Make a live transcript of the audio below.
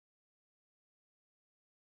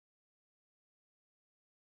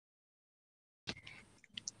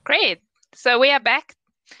Great. So we are back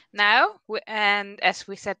now, and as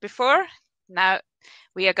we said before, now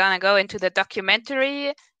we are gonna go into the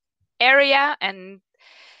documentary area, and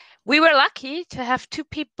we were lucky to have two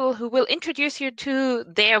people who will introduce you to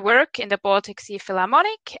their work in the Baltic Sea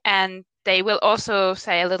Philharmonic, and they will also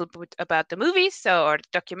say a little bit about the movie, or the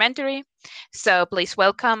documentary. So please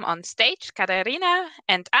welcome on stage Katharina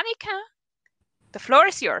and Annika. The floor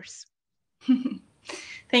is yours.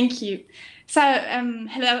 Thank you. So,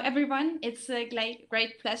 hello everyone. It's a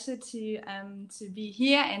great pleasure to be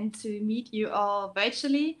here and to meet you all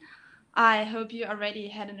virtually. I hope you already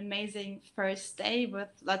had an amazing first day with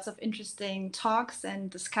lots of interesting talks and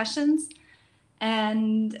discussions.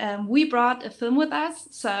 And we brought a film with us,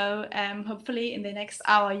 so hopefully in the next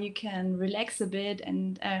hour you can relax a bit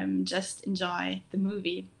and just enjoy the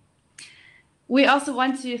movie. We also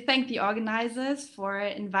want to thank the organizers for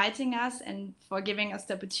inviting us and for giving us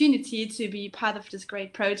the opportunity to be part of this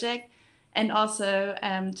great project, and also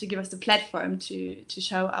to give us the platform to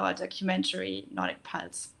show our documentary Nordic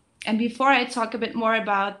Pulse. And before I talk a bit more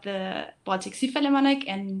about the Baltic Sea Philharmonic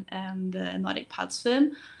and the Nordic Pulse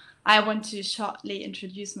film, I want to shortly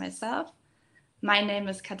introduce myself. My name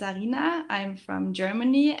is Katharina. I'm from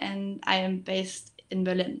Germany and I am based in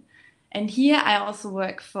Berlin. And here I also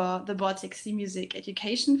work for the Baltic Sea Music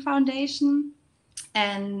Education Foundation.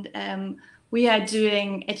 And we are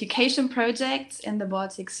doing education projects in the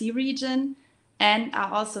Baltic Sea region and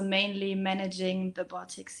are also mainly managing the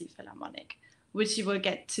Baltic Sea Philharmonic, which you will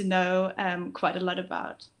get to know quite a lot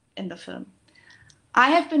about in the film. I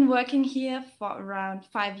have been working here for around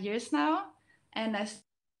 5 years now, and I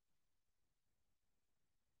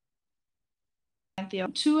the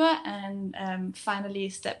tour, and finally,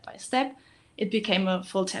 step by step, it became a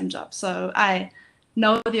full-time job. So I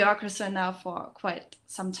know the orchestra now for quite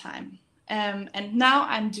some time. And now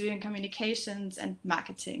I'm doing communications and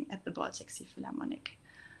marketing at the Baltic Sea Philharmonic.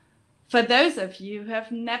 For those of you who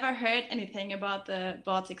have never heard anything about the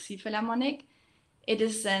Baltic Sea Philharmonic, it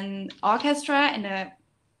is an orchestra in a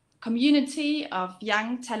community of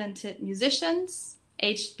young, talented musicians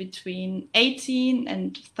aged between 18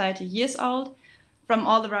 and 30 years old from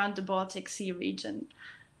all around the Baltic Sea region,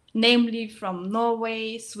 namely from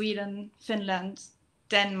Norway, Sweden, Finland,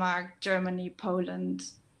 Denmark, Germany, Poland,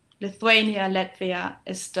 Lithuania, Latvia,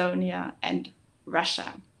 Estonia, and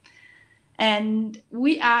Russia. And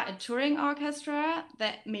we are a touring orchestra.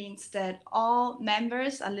 That means that all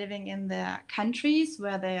members are living in their countries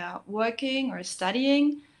where they are working or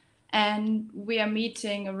studying. And we are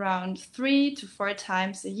meeting around 3 to 4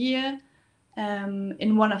 times a year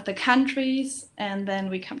in one of the countries. And then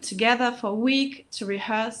we come together for a week to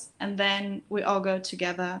rehearse. And then we all go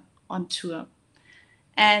together on tour.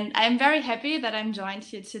 And I'm very happy that I'm joined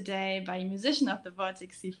here today by a musician of the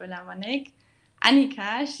Baltic Sea Philharmonic,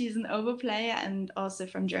 Annika. She's an oboe player and also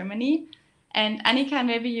from Germany. And Annika,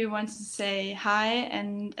 maybe you want to say hi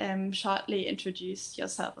and shortly introduce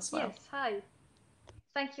yourself as well. Yes, hi.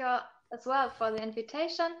 Thank you as well for the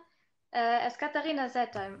invitation. As Katharina said,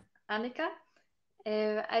 I'm Annika.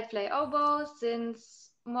 I play oboe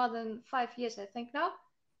since more than 5 years, I think now,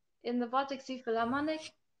 in the Baltic Sea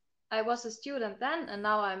Philharmonic. I was a student then, and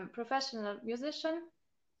now I'm a professional musician.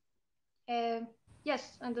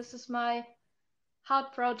 Yes, and this is my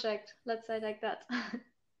heart project, let's say like that.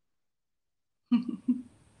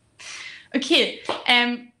 Okay,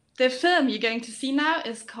 the film you're going to see now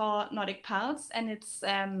is called Nordic Pulse, and it's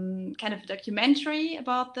kind of a documentary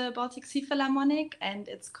about the Baltic Sea Philharmonic and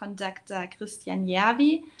its conductor Christian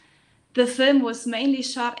Järvi. The film was mainly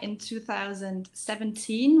shot in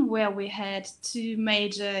 2017, where we had 2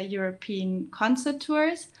 major European concert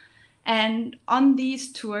tours. And on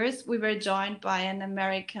these tours, we were joined by an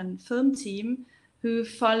American film team who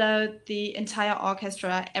followed the entire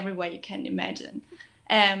orchestra everywhere you can imagine.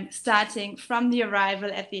 Starting from the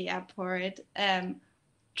arrival at the airport,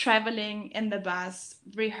 traveling in the bus,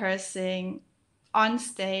 rehearsing, on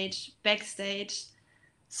stage, backstage.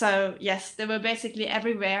 So yes, they were basically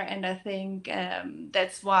everywhere, and I think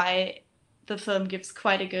that's why the film gives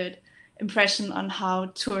quite a good impression on how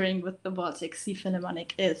touring with the Baltic Sea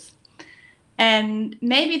Philharmonic is. And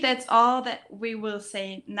maybe that's all that we will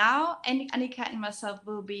say now. And Annika and myself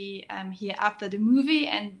will be here after the movie,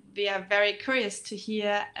 and we are very curious to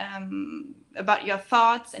hear about your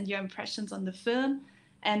thoughts and your impressions on the film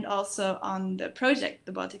and also on the project,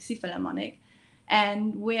 the Baltic Sea Philharmonic.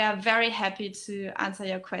 And we are very happy to answer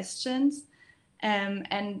your questions.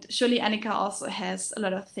 And surely Annika also has a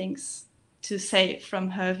lot of things to say from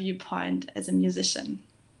her viewpoint as a musician.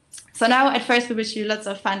 So now at first we wish you lots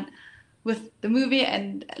of fun with the movie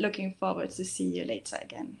and looking forward to see you later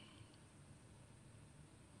again.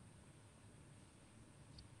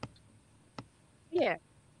 Yeah,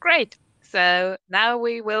 great. So now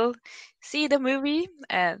we will see the movie.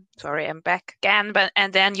 Sorry, I'm back again,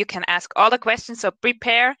 and then you can ask all the questions. So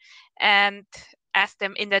prepare and ask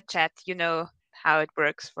them in the chat. You know how it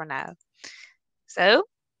works for now. So,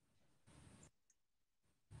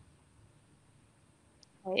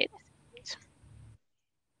 wait.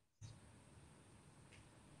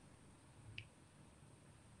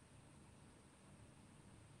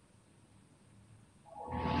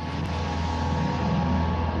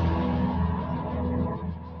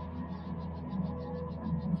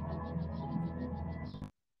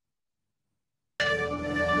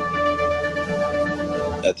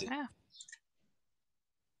 Ah.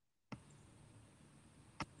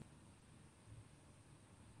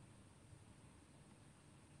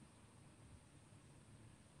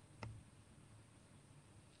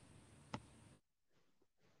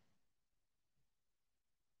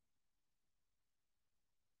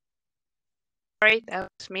 Sorry, that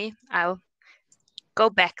was me. I'll go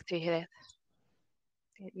back to it.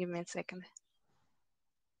 Give me a second.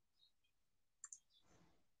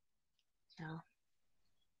 No.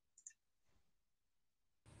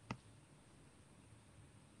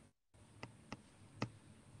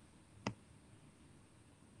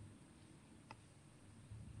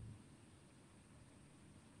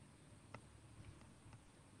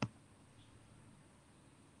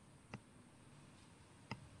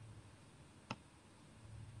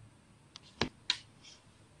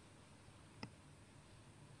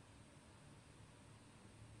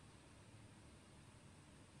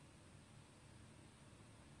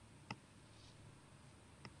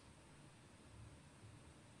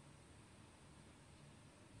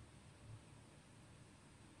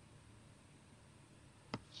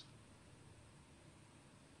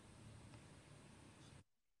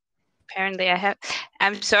 Apparently,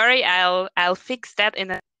 I'm sorry. I'll fix that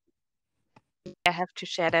in a. I have to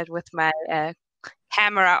share that with my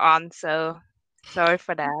camera on. So sorry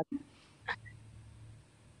for that.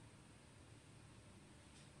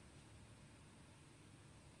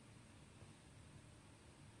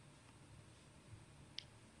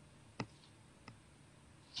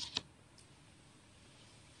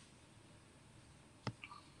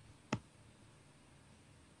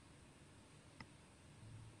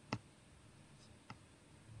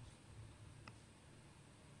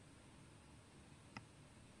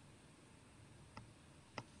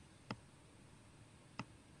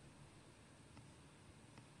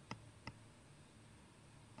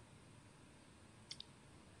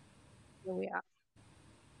 Here we are.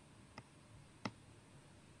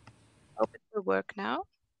 Hope it will work now.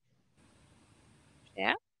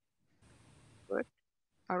 Yeah, worked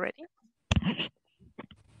already.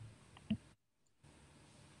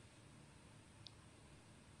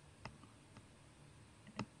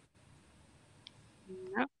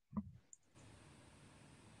 No.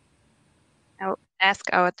 I'll ask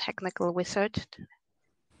our technical wizard.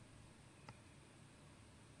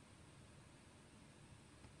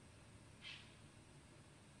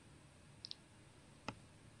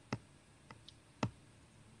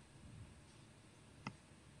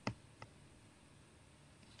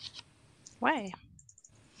 Why?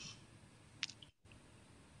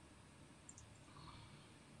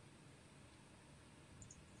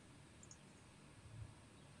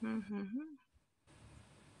 Mm-hmm.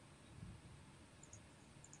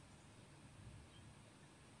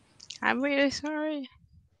 I'm really sorry.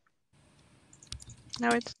 No,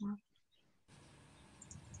 it's not.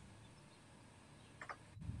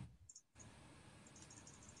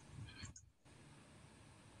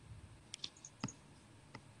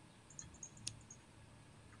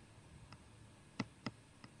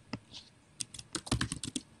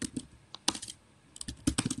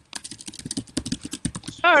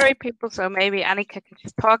 Sorry, people. So maybe Annika can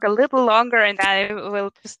just talk a little longer and I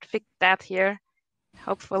will just fix that here,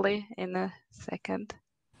 hopefully, in a second.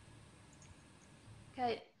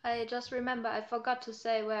 Okay, I just remember I forgot to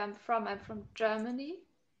say where I'm from. I'm from Germany.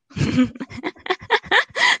 And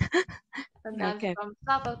I'm Okay. from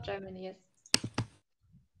south of Germany, yes.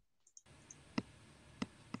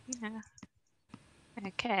 Yeah.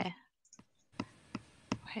 Okay.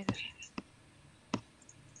 Wait.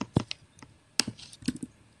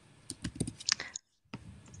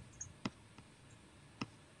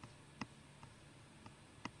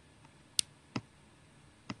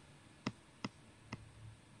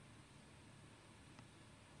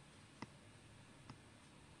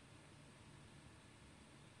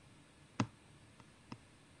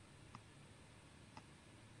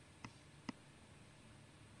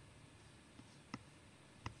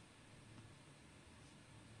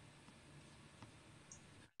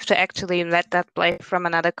 to actually let that play from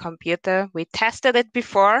another computer. We tested it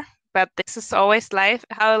before, but this is always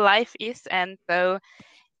how life is, and so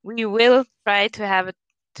we will try to have it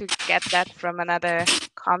to get that from another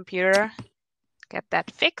computer, get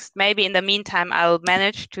that fixed. Maybe in the meantime I'll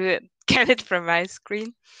manage to get it from my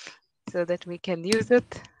screen so that we can use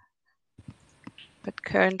it. But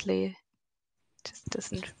currently it just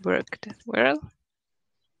doesn't work that well.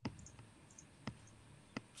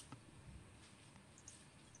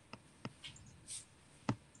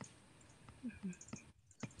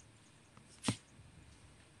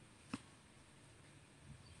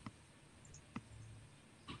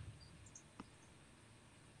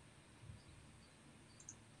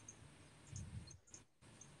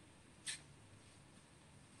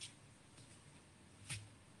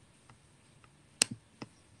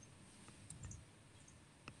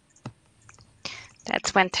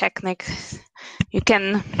 That's when techniques, you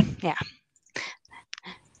can, yeah.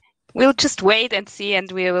 We'll just wait and see, and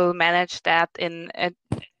we will manage that in a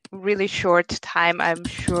really short time, I'm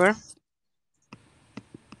sure.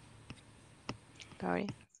 Sorry.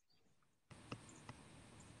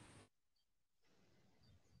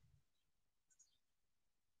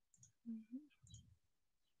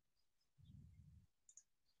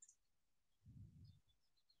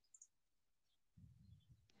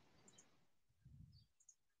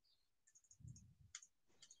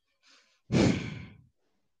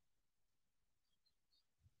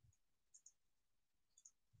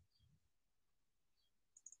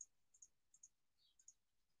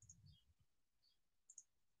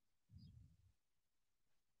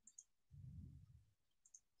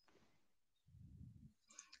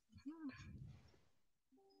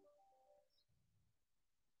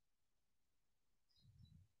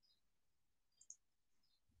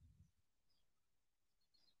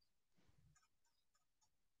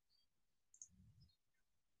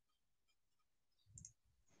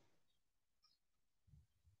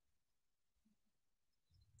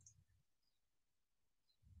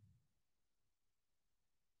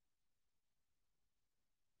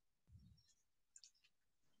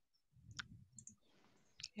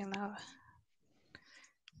 You know.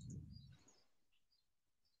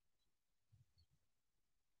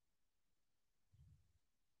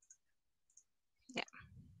 Yeah.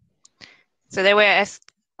 So there were asked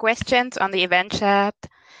questions on the event chat.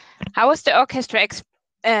 How was the orchestra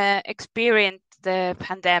experience the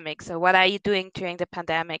pandemic? So what are you doing during the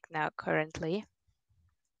pandemic now currently?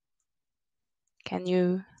 Can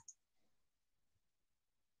you?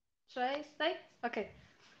 Should I say? Okay.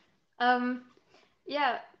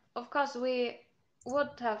 Yeah, of course we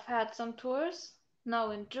would have had some tours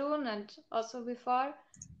now in June and also before,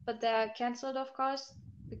 but they are cancelled, of course,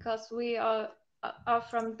 because we are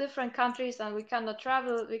from different countries and we cannot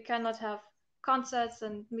travel. We cannot have concerts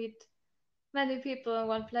and meet many people in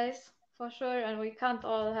one place for sure, and we can't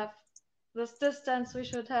all have this distance we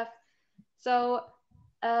should have. So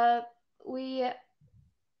we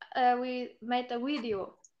made a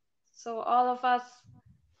video. So all of us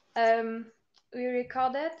we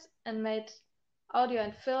recorded and made audio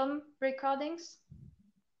and film recordings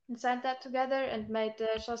and sent that together and made the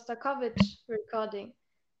Shostakovich recording.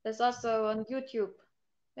 There's also on YouTube.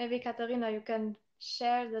 Maybe Katharina, you can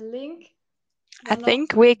share the link. I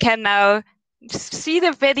think we can now see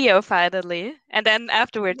the video finally, and then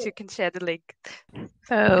afterwards you can share the link.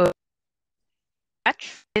 So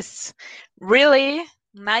it's really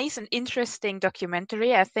nice and interesting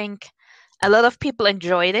documentary. I think a lot of people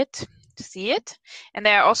enjoyed it, to see it, and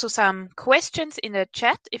there are also some questions in the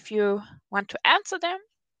chat if you want to answer them,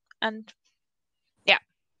 and yeah,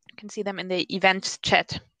 you can see them in the events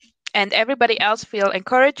chat. And everybody else feel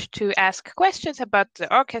encouraged to ask questions about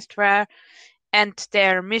the orchestra and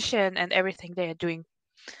their mission and everything they are doing.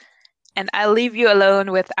 And I'll leave you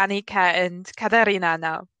alone with Annika and Katharina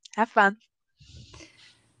now. Have fun.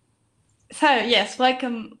 So yes,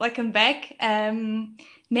 welcome back.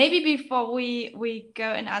 Maybe before we go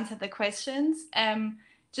and answer the questions,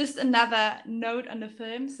 just another note on the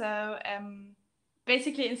film. So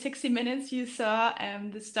basically in 60 minutes you saw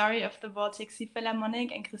the story of the Baltic Sea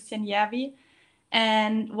Philharmonic and Christian Järvi.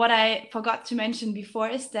 And what I forgot to mention before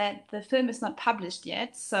is that the film is not published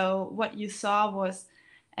yet. So what you saw was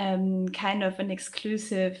kind of an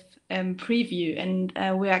exclusive preview, and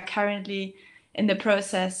we are currently in the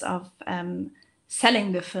process of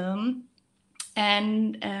selling the film.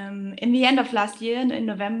 And in the end of last year, in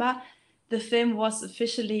November, the film was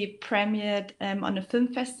officially premiered on a film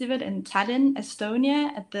festival in Tallinn,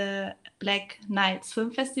 Estonia, at the Black Nights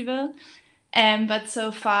Film Festival. But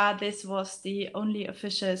so far, this was the only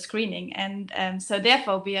official screening. And so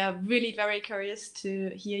therefore, we are really very curious to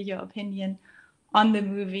hear your opinion on the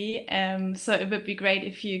movie. So it would be great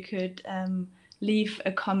if you could leave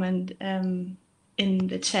a comment in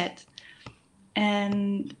the chat.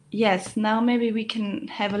 And yes, now maybe we can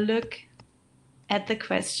have a look at the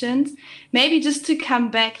questions. Maybe just to come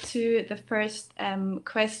back to the first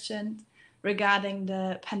question regarding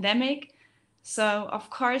the pandemic. So of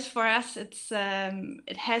course for us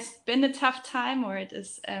it has been a tough time, or it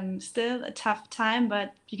is still a tough time,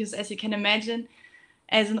 but because as you can imagine,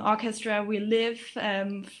 as an orchestra we live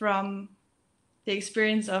from the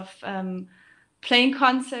experience of playing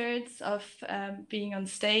concerts, of being on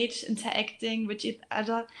stage, interacting with each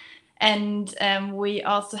other. And we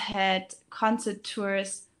also had concert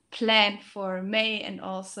tours planned for May and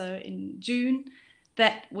also in June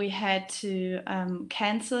that we had to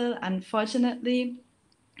cancel, unfortunately.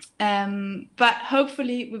 But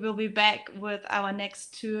hopefully we will be back with our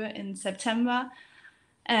next tour in September.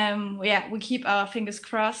 We keep our fingers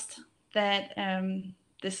crossed that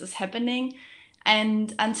this is happening.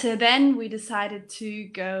 And until then, we decided to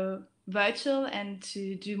go virtual and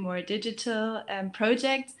to do more digital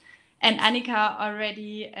projects. And Annika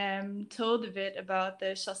already told a bit about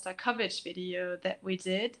the Shostakovich video that we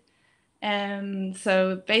did.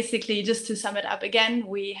 So basically, just to sum it up again,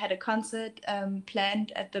 we had a concert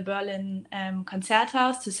planned at the Berlin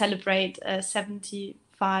Konzerthaus to celebrate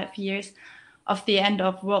 75 years of the end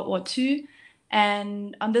of World War II.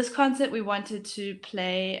 And on this concert, we wanted to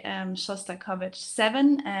play Shostakovich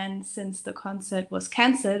 7. And since the concert was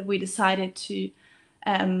cancelled, we decided to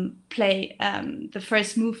play the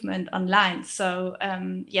first movement online. So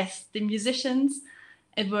yes, the musicians,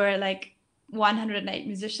 it were like 108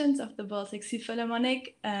 musicians of the Baltic Sea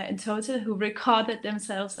Philharmonic in total who recorded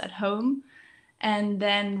themselves at home. And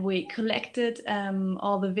then we collected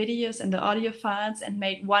all the videos and the audio files and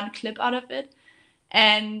made one clip out of it.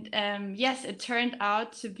 And yes, it turned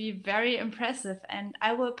out to be very impressive. And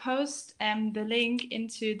I will post the link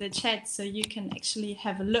into the chat so you can actually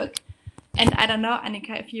have a look. And I don't know,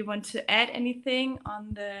 Annika, if you want to add anything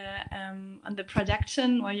on the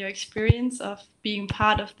production or your experience of being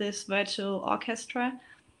part of this virtual orchestra.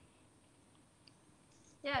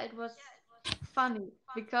 Yeah, it was funny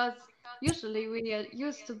because usually we are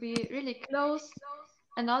used to be really close.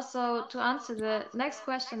 And also to answer the next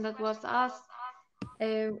question that was asked,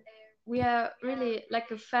 we are really like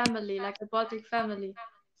a family, like a Baltic family.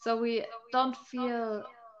 So we don't feel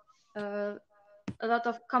a lot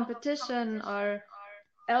of competition or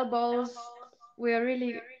elbows. We are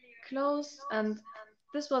really close, and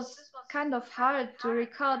this was kind of hard to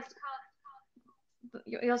record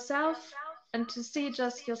yourself and to see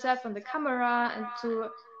just yourself on the camera and to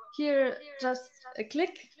hear just a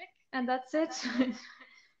click and that's it.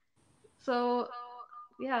 So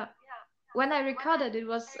yeah, when I recorded it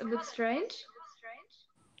was a bit strange,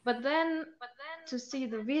 but then to see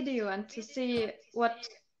the video and to see what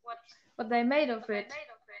they made of it,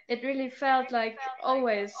 it really felt like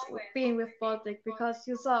always being with Baltic, because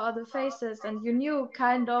you saw other faces and you knew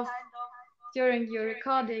kind of during your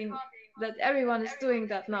recording that everyone is doing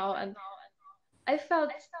that now. And I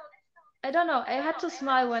felt, I don't know, I had to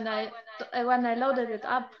smile when I loaded it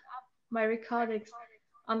up, my recordings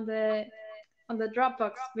on the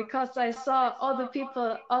Dropbox, because I saw all the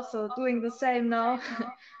people also doing the same now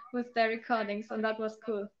with their recordings, and that was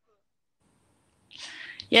cool.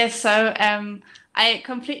 Yes, so I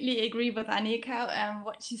completely agree with Annika,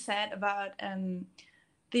 what she said about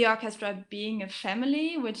the orchestra being a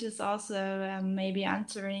family, which is also maybe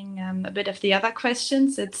answering a bit of the other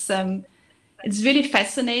questions. It's really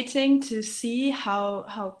fascinating to see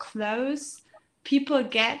how close people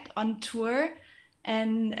get on tour.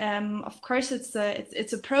 And of course,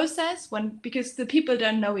 it's a process because the people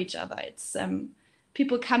don't know each other. It's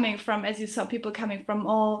people coming from, as you saw, people coming from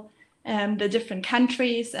all the different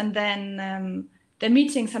countries, and then they're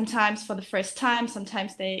meeting sometimes for the first time.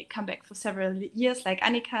 Sometimes they come back for several years, like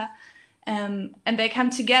Annika, and they come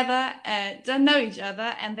together, don't know each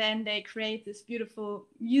other, and then they create this beautiful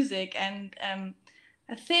music. And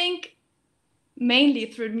I think mainly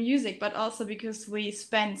through music, but also because we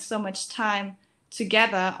spend so much time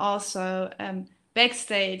together, also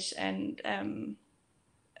backstage and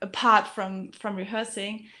apart from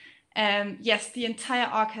rehearsing. Yes, the entire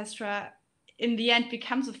orchestra in the end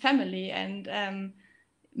becomes a family, and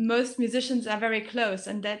most musicians are very close,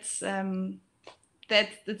 and that's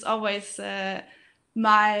always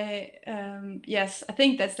my yes, I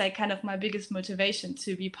think that's like kind of my biggest motivation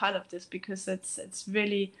to be part of this, because it's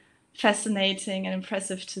really fascinating and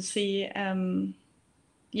impressive to see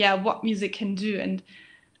what music can do, and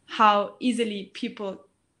how easily people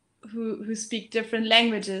who speak different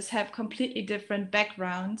languages, have completely different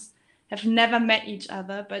backgrounds, have never met each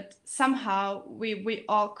other, but somehow we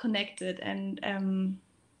all connected. And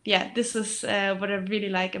this is what I really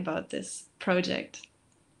like about this project.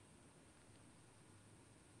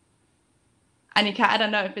 Annika, I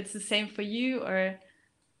don't know if it's the same for you or...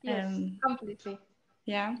 Yes, completely.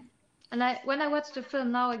 Yeah. And when I watched the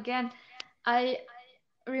film now again, I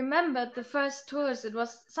remembered the first tours. It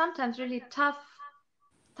was sometimes really tough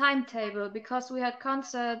timetable because we had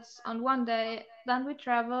concerts on one day, then we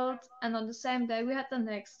traveled, and on the same day we had the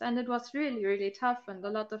next, and it was really, really tough and a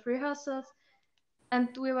lot of rehearsals. And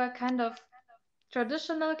we were kind of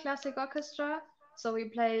traditional classic orchestra, so we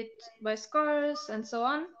played by scores and so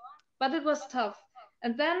on, but it was tough.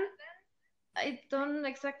 And then I don't know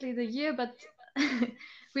exactly the year, but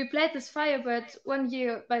we played this Firebird 1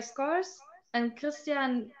 year by scores, and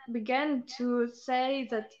Christian began to say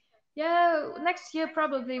that, yeah, next year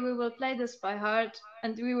probably we will play this by heart,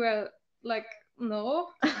 and we were like, no.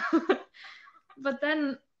 But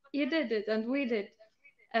then he did it, and we did,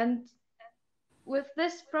 and with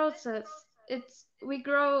this process, we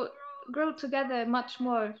grow together much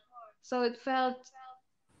more. So it felt,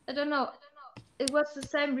 I don't know, it was the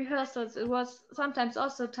same rehearsals. It was sometimes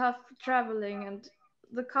also tough traveling and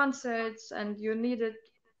the concerts, and you needed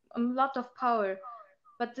a lot of power.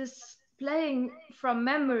 But this playing from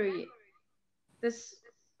memory, this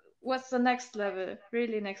was the next level,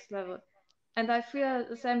 really next level. And I feel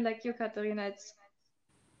the same like you, Katharina.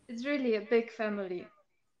 It's really a big family,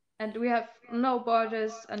 and we have no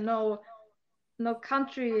borders and no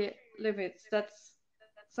country limits. That's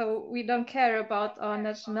so we don't care about our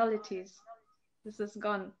nationalities. This is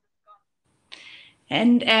gone.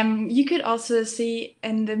 And you could also see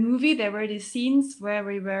in the movie, there were these scenes where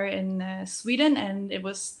we were in Sweden, and it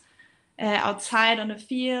was outside on a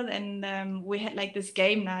field, and we had like this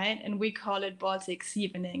game night, and we call it Baltic Sea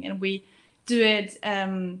evening, and we do it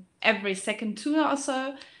every second tour or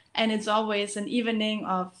so, and it's always an evening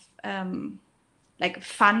of like a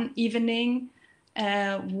fun evening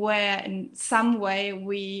where in some way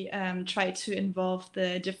we try to involve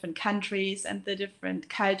the different countries and the different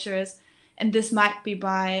cultures. And this might be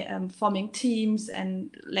by forming teams, and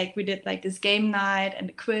like we did like this game night and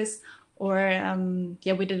a quiz, or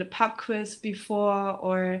we did a pub quiz before,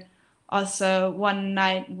 or also one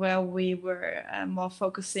night where we were more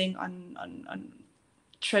focusing on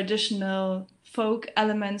traditional folk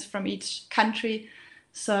elements from each country.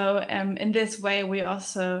 So in this way, we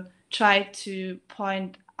also try to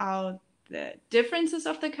point out the differences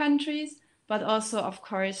of the countries, but also, of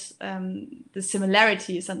course, the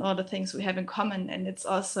similarities and all the things we have in common. And it's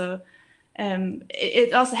also,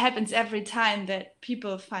 it also happens every time that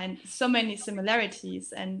people find so many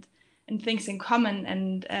similarities and things in common.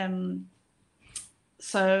 And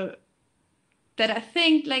so that I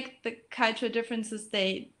think like the cultural differences,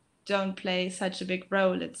 they don't play such a big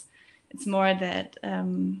role. It's more that,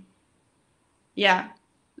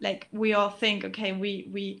 like we all think, okay,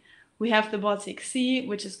 we have the Baltic Sea,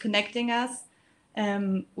 which is connecting us.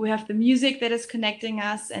 We have the music that is connecting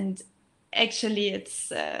us, and actually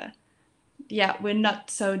it's, we're not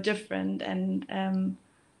so different. And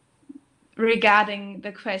regarding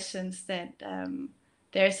the questions that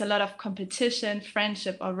there's a lot of competition,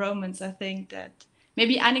 friendship, or romance, I think that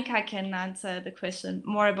maybe Annika can answer the question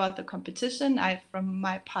more about the competition. I, from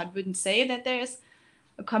my part, wouldn't say that there's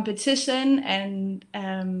a competition, and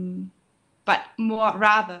but more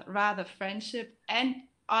rather friendship, and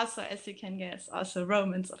also, as you can guess, also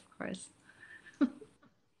romance, of course.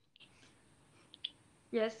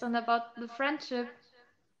 Yes, and about the friendship,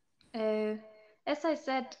 as I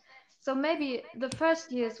said, so maybe the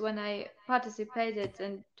first years when I participated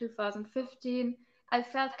in 2015, I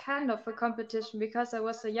felt kind of a competition because I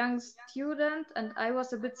was a young student and I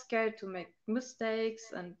was a bit scared to make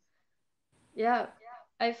mistakes, and yeah,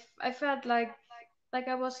 I felt like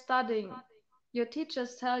I was studying. Your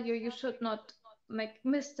teachers tell you you should not make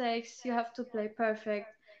mistakes, you have to play perfect,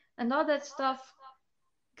 and all that stuff.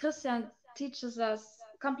 Christian teaches us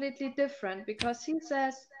completely different because he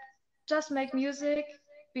says just make music,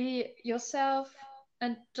 be yourself,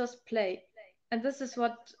 and just play. And this is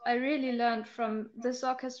what I really learned from this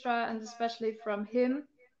orchestra and especially from him.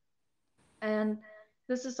 And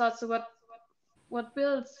this is also what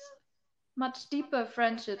builds much deeper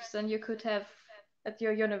friendships than you could have at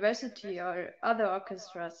your university or other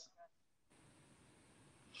orchestras.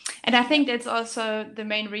 And I think that's also the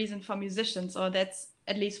main reason for musicians, or that's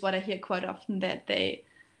at least what I hear quite often, that they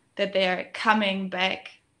are coming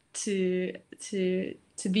back to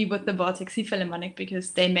to be with the Baltic Sea Philharmonic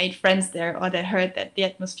because they made friends there, or they heard that the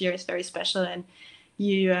atmosphere is very special, and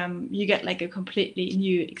you get like a completely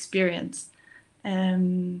new experience.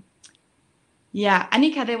 Yeah,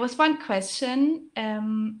 Annika, there was one question.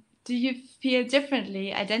 Do you feel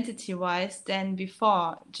differently identity-wise than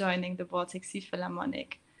before joining the Baltic Sea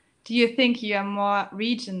Philharmonic? Do you think you are more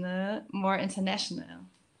regional, more international?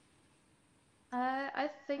 I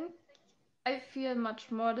think I feel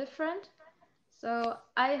much more different. So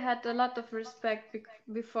I had a lot of respect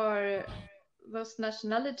before those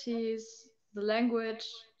nationalities, the language.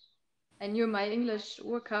 I knew my English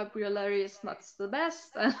vocabulary is not the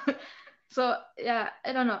best. So yeah,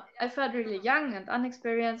 I don't know. I felt really young and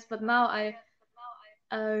unexperienced, but now I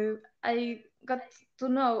got to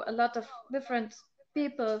know a lot of different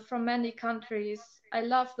people from many countries. I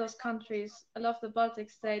love those countries. I love the Baltic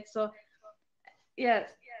states. So yeah,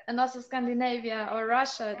 and also Scandinavia or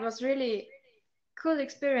Russia. It was really cool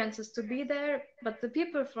experiences to be there. But the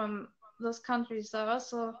people from those countries are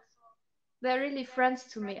also, they're really friends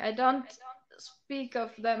to me. I don't speak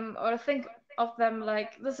of them or think of them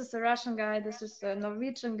like this is a Russian guy, this is a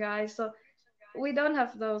Norwegian guy. So we don't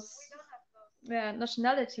have those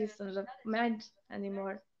nationalities in the mind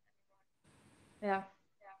anymore. Yeah.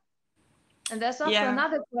 And there's also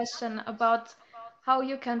another question about how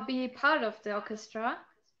you can be part of the orchestra.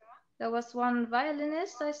 There was one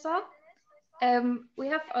violinist I saw. We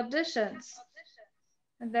have auditions,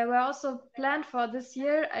 and they were also planned for this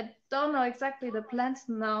year. I don't know exactly the plans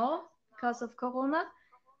now because of Corona,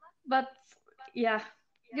 but yeah,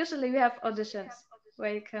 usually we have auditions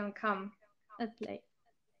where you can come and play.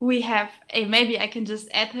 We have maybe I can just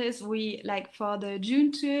add this. We like for the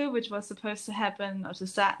June tour, which was supposed to happen or to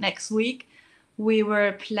start next week, we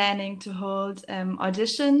were planning to hold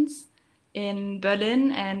auditions in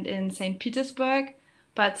Berlin and in St. Petersburg.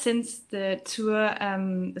 But since the tour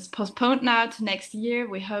is postponed now to next year,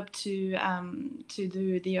 we hope to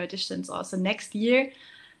do the auditions also next year.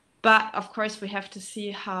 But of course, we have to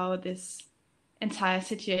see how this entire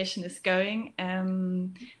situation is going.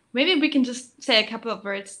 Maybe we can just say a couple of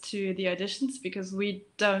words to the auditions, because we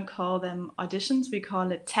don't call them auditions, we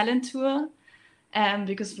call it talent tour,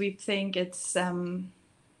 because we think it's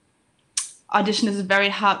audition is a very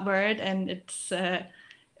hard word, and it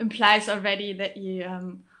implies already that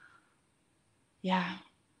you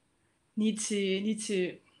need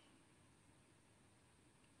to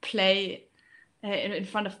play in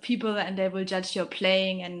front of people, and they will judge your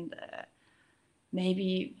playing and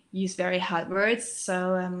maybe use very hard words.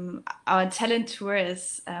 So our talent tour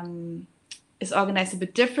is organized a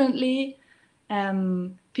bit differently.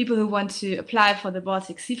 People who want to apply for the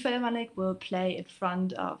Baltic Sea Philharmonic will play in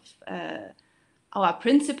front of our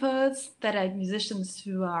principals, that are musicians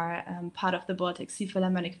who are part of the Baltic Sea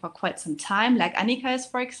Philharmonic for quite some time, like Annika is,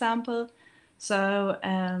 for example. So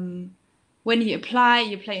when you apply,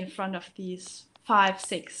 you play in front of these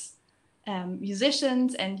 5-6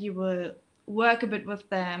 musicians, and you will work a bit with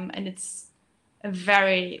them, and it's a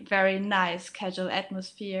very, very nice casual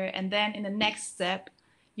atmosphere. And then in the next step,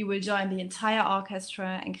 you will join the entire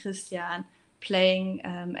orchestra and Christian playing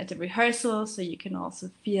at the rehearsal, so you can also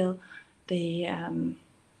feel the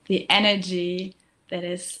energy that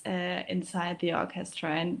is inside the orchestra.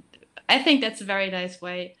 And I think that's a very nice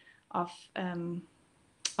way of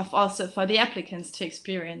also for the applicants to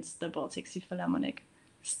experience the Baltic Sea Philharmonic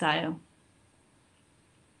style.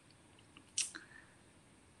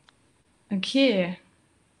 Okay,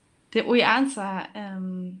 did we answer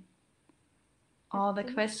all the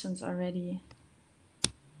questions already?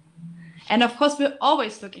 And of course, we're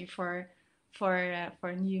always looking for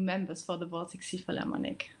new members for the Baltic Sea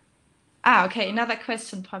Philharmonic. Okay, another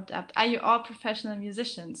question popped up. Are you all professional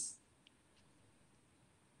musicians?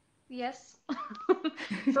 Yes.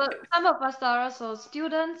 So some of us are also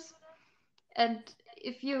students, and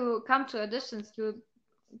if you come to auditions,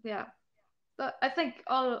 but I think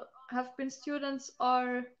all have been students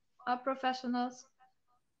or are professionals.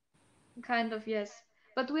 Kind of, yes.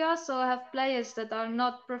 But we also have players that are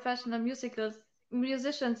not professional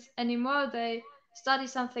musicians anymore. They study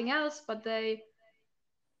something else, but they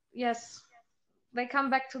come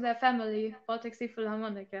back to their family, Baltic Sea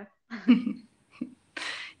Philharmonic.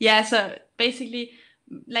 Yeah, so basically,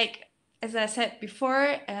 like as I said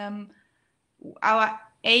before, our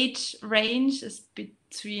age range is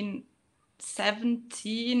between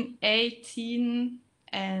 17, 18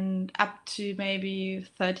 and up to maybe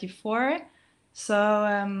 34. So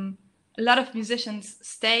a lot of musicians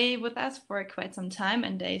stay with us for quite some time,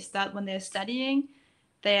 and they start when they're studying.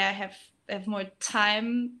 They have more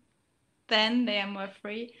time then, they are more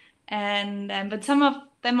free. And but some of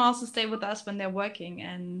them also stay with us when they're working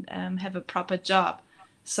and have a proper job.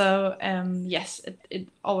 So yes, it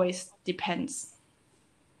always depends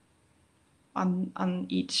on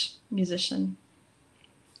each musician.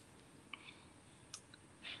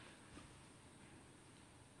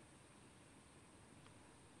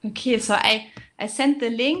 Okay, so I sent the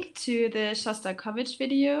link to the Shostakovich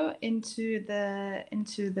video into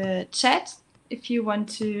the chat if you want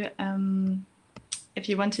to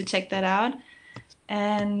check that out.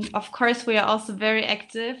 And of course, we are also very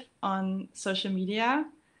active on social media.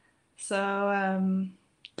 So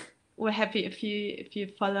we're happy if you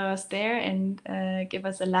follow us there and give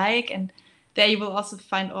us a like. And there you will also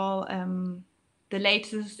find all the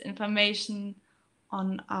latest information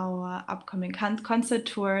on our upcoming concert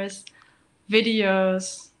tours,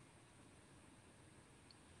 videos,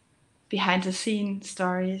 behind the scene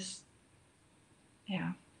stories.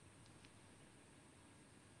 Yeah.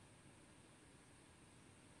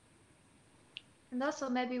 And also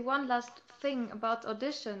maybe one last thing about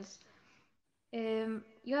auditions.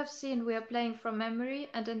 You have seen we are playing from memory,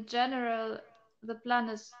 and in general, the plan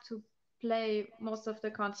is to play most of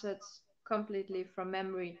the concerts completely from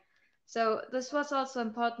memory. So this was also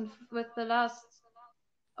important with the last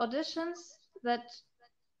auditions, that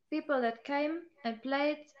people that came and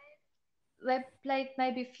played, they played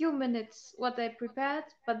maybe few minutes what they prepared,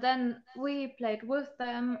 but then we played with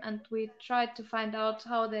them and we tried to find out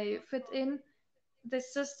how they fit in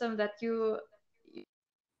this system that you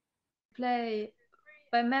play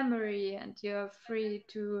by memory, and you're free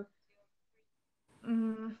to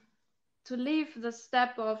leave the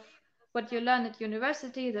step of what you learn at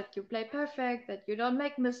university, that you play perfect, that you don't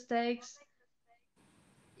make mistakes.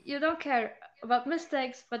 You don't care about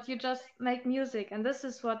mistakes, but you just make music. And this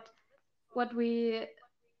is what I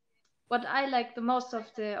like the most of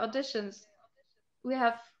the auditions. We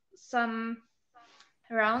have some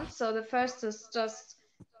rounds. So the first is just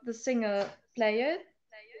the single player.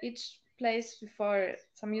 Each plays before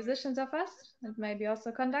some musicians of us, and maybe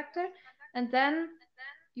also conductor. And then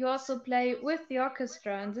you also play with the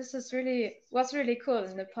orchestra. And this was really cool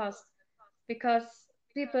in the past, because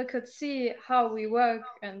people could see how we work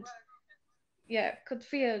and could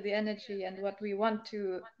feel the energy and what we want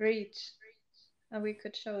to reach, and we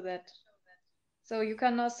could show that. So you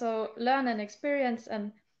can also learn and experience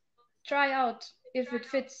and try out if it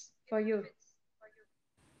fits for you.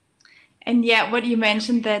 And yeah, what you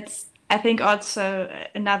mentioned, that's I think also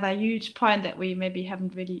another huge point that we maybe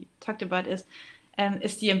haven't really talked about is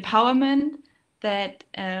the empowerment that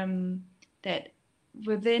that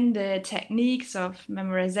within the techniques of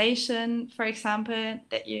memorization, for example,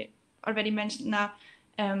 that you already mentioned now,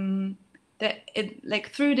 that it, like,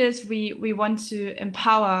 through this we want to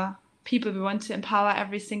empower people, we want to empower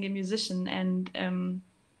every single musician, and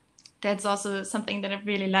that's also something that I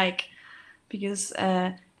really like, because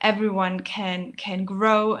everyone can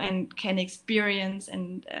grow and can experience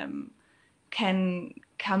and can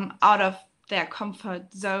come out of their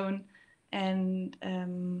comfort zone, and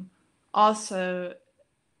also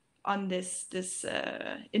on this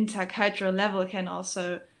intercultural level can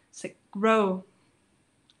also grow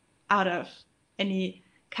out of any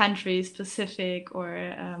country specific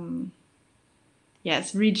or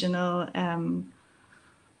regional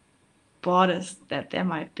borders that there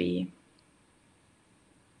might be.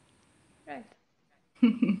 Right.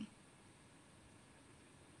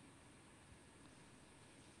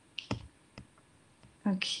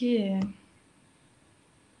 Okay.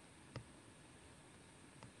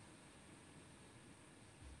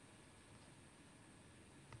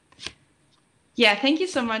 Yeah, thank you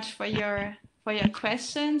so much for your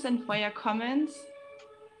questions and for your comments.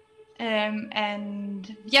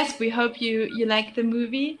 And yes, we hope you liked the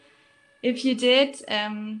movie. If you did,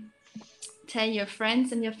 tell your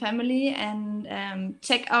friends and your family, and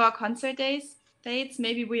check our concert dates.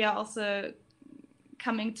 Maybe we are also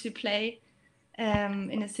coming to play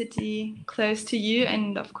in a city close to you,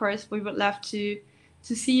 and of course we would love to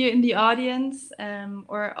see you in the audience,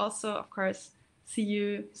 or also of course see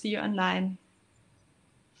you online.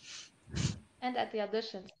 And at the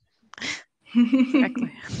auditions.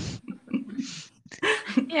 Exactly.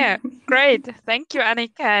 Yeah, great. Thank you,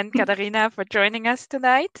 Annika and Katharina, for joining us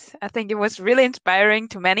tonight. I think it was really inspiring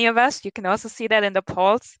to many of us. You can also see that in the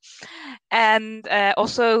polls. And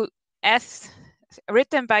also, as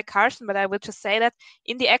written by Carsten, but I will just say that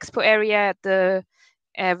in the expo area, the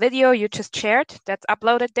video you just shared, that's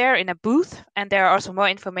uploaded there in a booth. And there are also more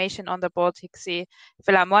information on the Baltic Sea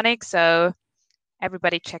Philharmonic. So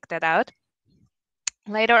everybody check that out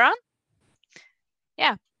later on.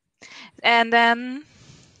 Yeah. And then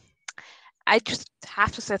I just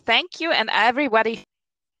have to say thank you, and everybody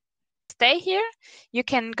stay here, you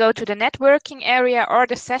can go to the networking area or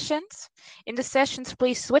the sessions. In the sessions,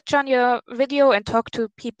 please switch on your video and talk to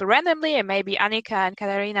people randomly, and maybe Annika and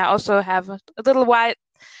Katharina also have a little while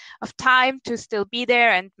of time to still be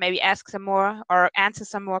there and maybe ask some more or answer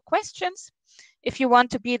some more questions if you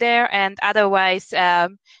want to be there. And otherwise,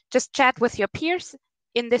 just chat with your peers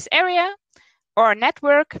in this area or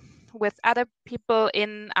network with other people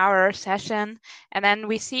in our session. And then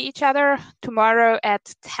we see each other tomorrow at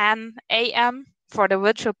 10 a.m. for the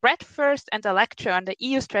virtual breakfast and a lecture on the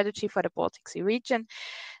EU strategy for the Baltic Sea region.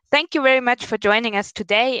 Thank you very much for joining us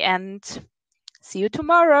today, and see you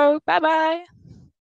tomorrow. Bye-bye.